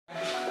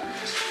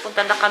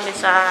Punta na kami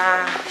sa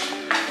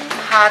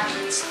hot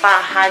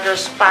spa, hydro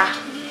spa.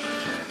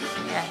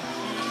 Yan.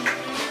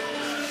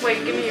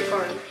 Wait, give me your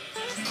card.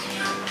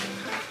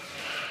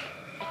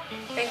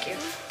 Thank you.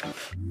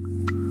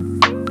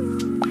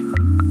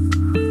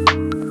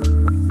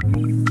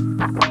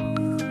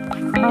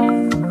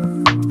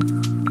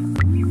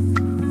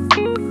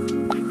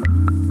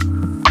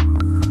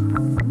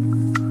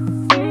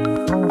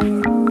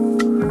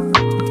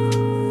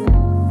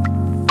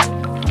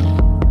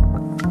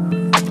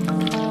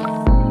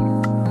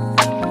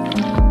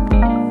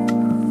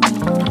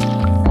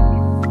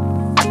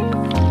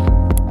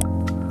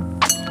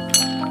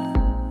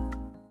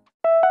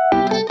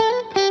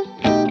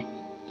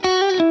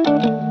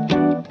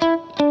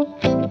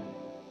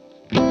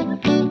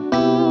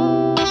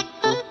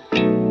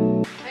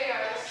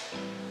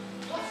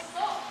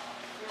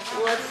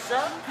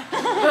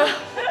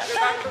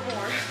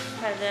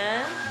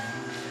 Ayan.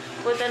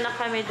 Punta na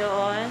kami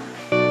doon.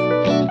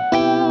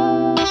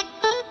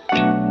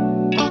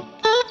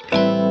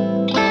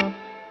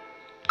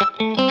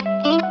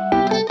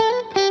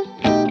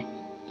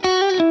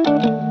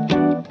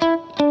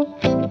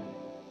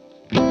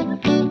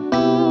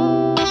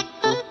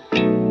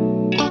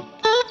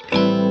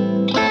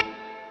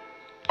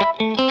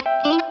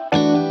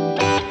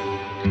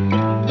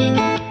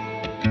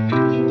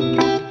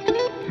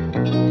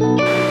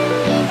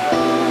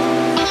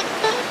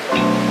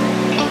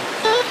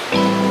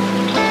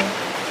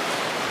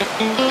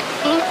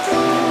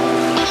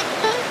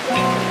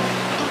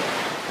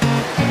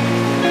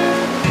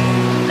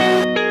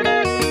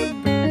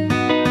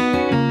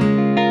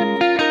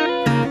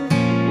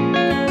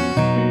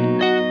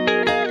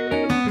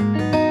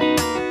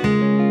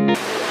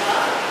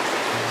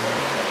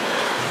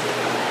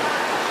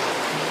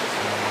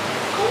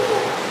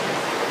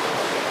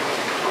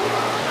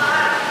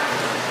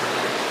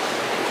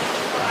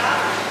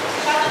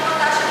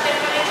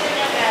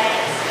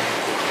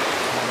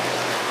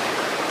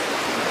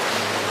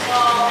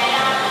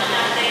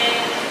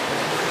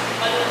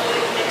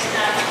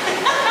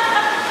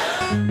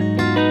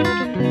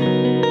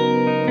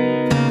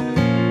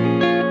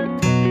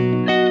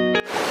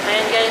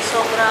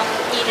 Sobrang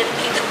init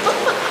dito.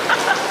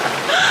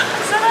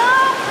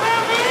 Sarap!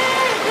 Grabe!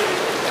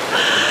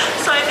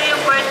 So, ito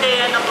yung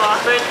birthday,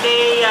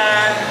 birthday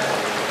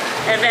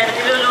event.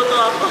 Niluluto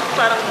ako.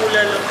 Parang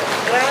bulalo.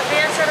 Grabe,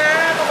 ang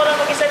sarap. Ako lang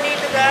mag-isa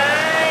dito,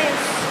 guys.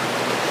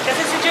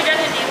 Kasi si Julian,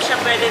 hindi siya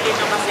pwede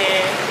dito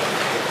kasi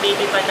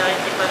baby pa daw.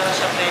 Hindi pa daw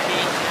siya pwede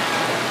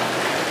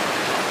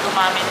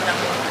gumamit ng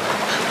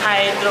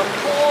hydro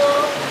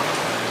pool.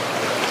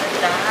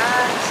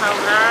 Lahat.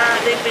 Sobra.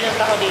 Ito yung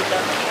pinunta ko dito.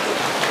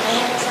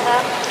 Ayan,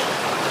 sarap.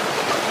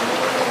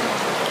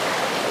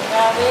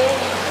 Grabe.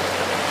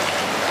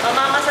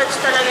 Mamamassage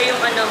talaga yung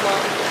ano mo.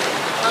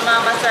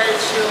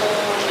 Mamamassage yung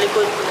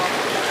likod mo.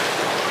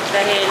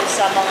 Dahil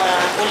sa mga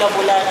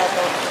bula-bula na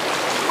to.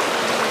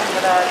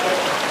 Grabe.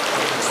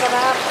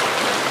 Sarap.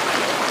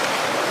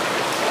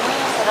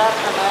 Sarap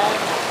naman.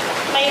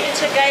 Mainit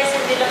siya, guys.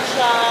 Hindi lang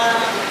siya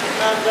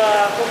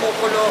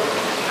nag-kumukulo.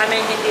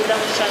 Hindi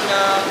lang siya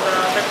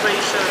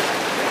nag-pressure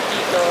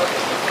dito.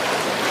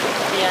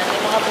 Yan,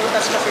 may mga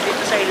butas kasi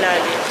dito sa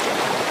ilalim.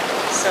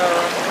 So,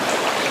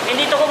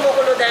 hindi ito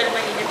kumukulo dahil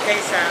mainit,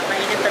 guys, ha.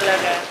 Mainit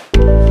talaga.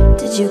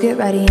 Did you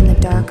get ready in the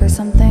dark or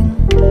something?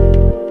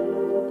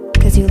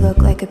 'Cause you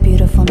look like a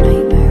beautiful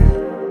nightmare.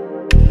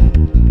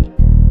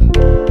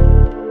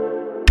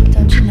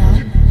 Don't you know?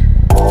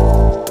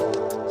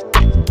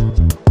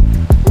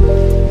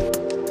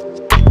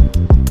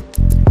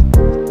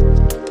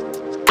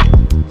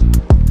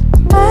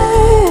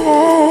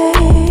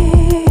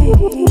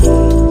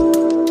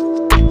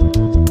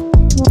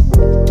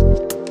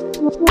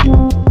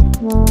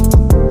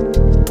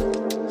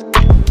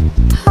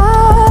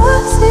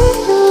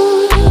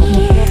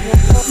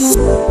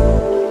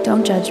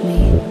 Don't judge me.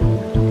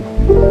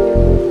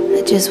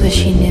 I just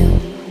wish you knew.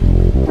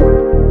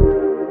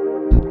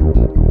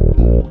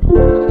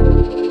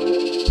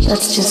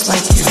 That's just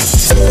like you.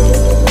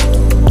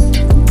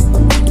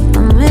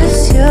 I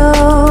miss you.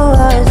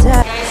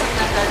 Guys, ang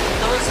ganda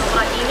dito.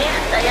 Sobrang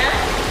init. Ayan.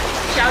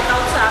 Shout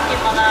out sa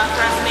aking mga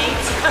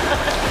classmates.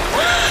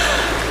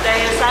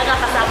 Dahil sana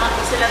kasama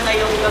ko sila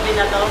ngayong gabi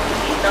na to.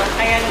 Dito.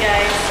 Ayan,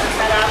 guys. Ang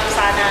sarap.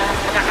 Sana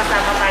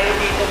nakakasama tayo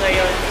dito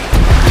ngayon.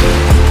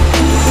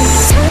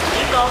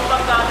 Dito,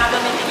 pag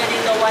gagamitin niya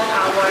dito 1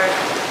 hour.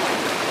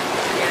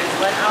 Ayan,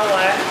 1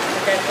 hour.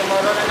 And then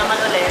tomorrow na naman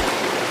ulit.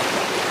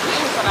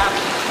 Sarap.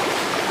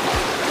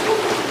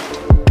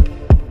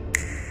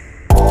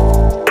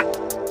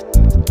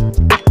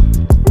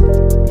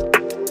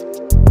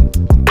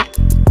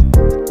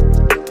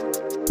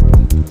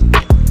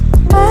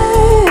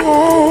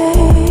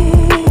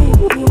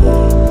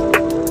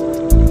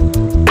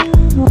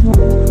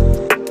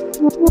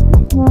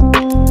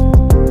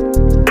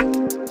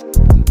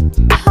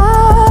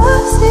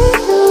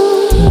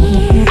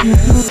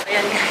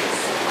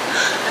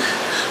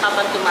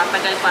 Habang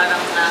tumatagal,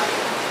 parang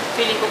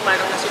feeling ko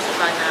parang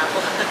nasusuka na ako.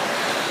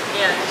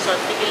 Ayan, so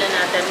tigilan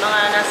natin. Mga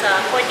nasa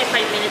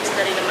 45 minutes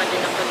na rin naman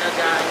din ako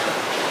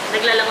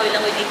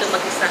naglalangoy-langoy dito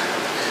mag-isa.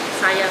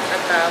 Sayang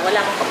at wala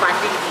akong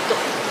kapatid dito.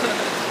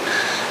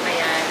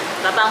 Ayan,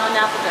 babangon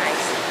na ako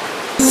guys.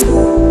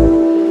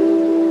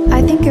 I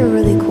think you're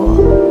really cool.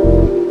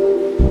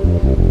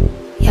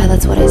 Yeah,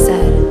 that's what I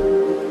said.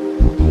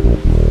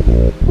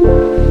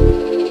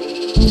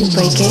 You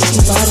break it,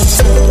 you bought it.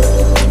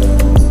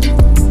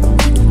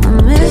 I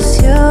miss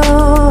you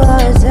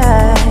all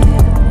day.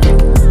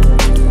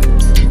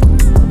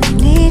 I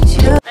need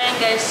you. Ayan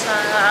guys,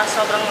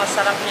 sobrang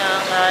masarap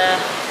niyang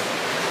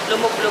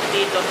lumublog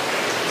dito.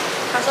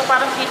 Kaso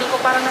parang feeling ko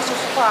parang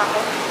nasusuko ako.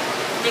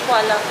 Hindi ko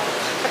alam.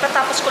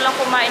 Katatapos ko lang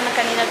kumain ng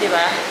kanina, di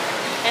ba?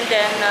 And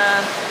then,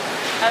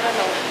 I don't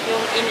know,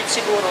 yung init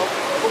siguro,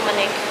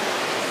 bumanig.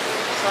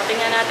 So,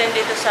 tingnan natin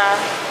dito sa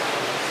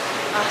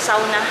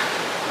sauna.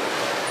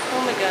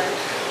 Oh my God.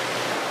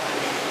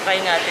 Try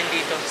natin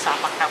dito.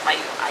 Sapak na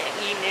kayo. Ay, ang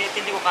init.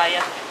 Hindi ko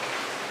kaya.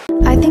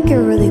 I think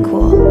you're really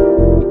cool.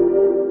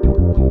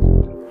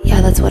 Yeah,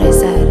 that's what I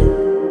said.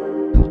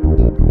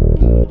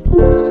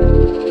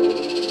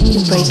 You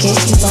break it,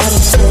 you bought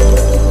it.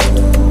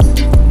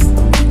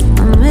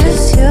 I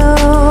miss you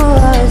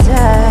all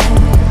day.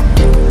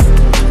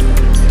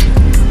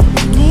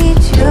 I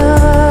need you.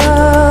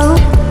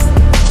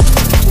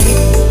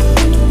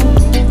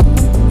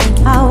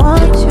 I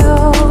want you.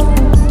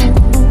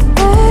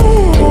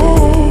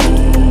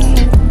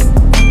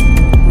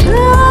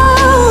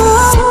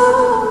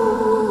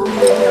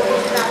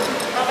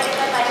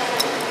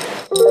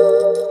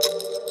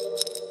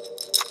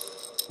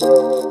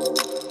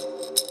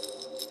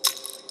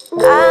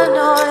 I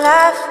know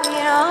life,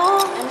 you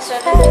know, and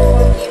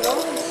 74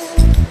 kilos.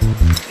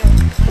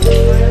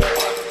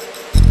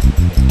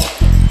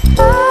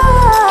 I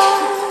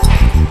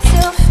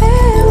still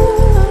feel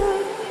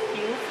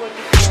You, 44.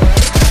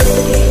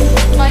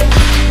 Mine's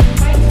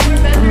more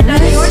better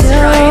than yours,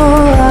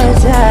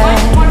 right?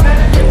 Mine's more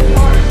better than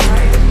yours,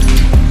 right?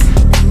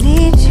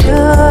 need you.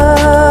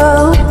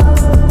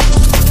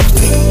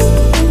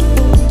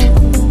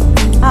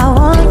 I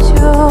want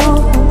you.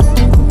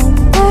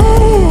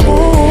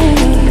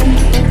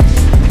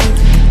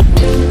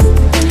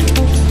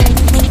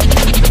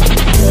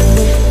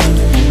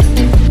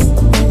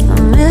 I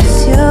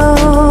miss you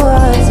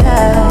all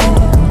day.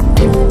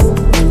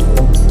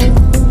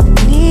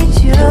 Need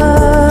you.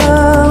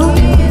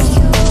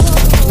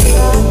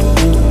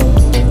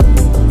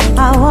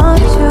 I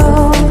want you.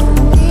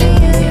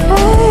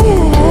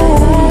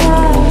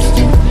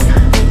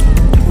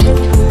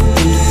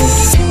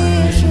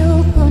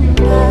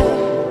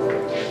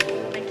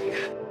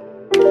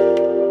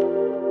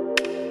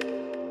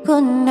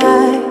 Good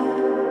night.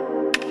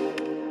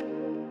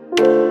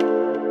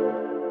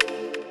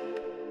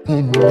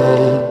 Good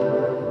night.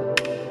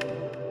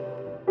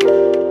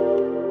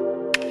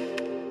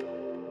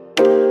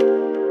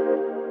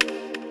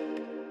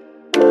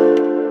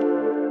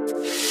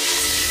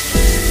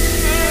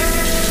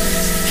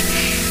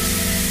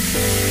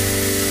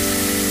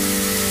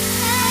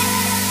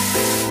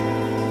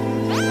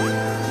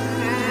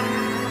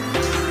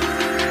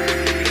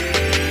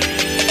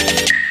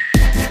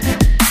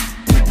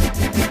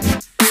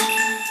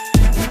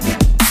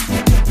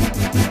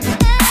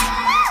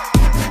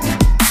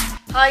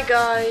 Hi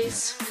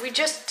guys, we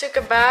just took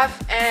a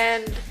bath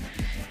and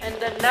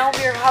then now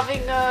we're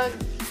having a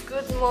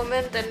good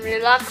moment and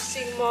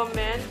relaxing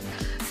moment,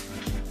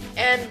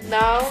 and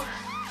now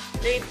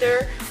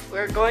later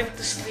we're going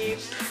to sleep,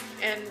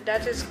 and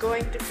that is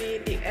going to be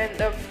the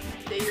end of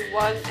day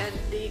 1 and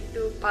day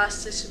 2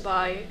 passes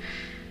by,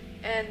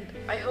 and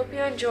I hope you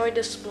enjoyed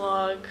this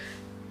vlog.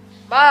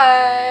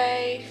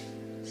 Bye!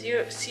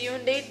 See you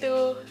in day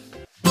 2.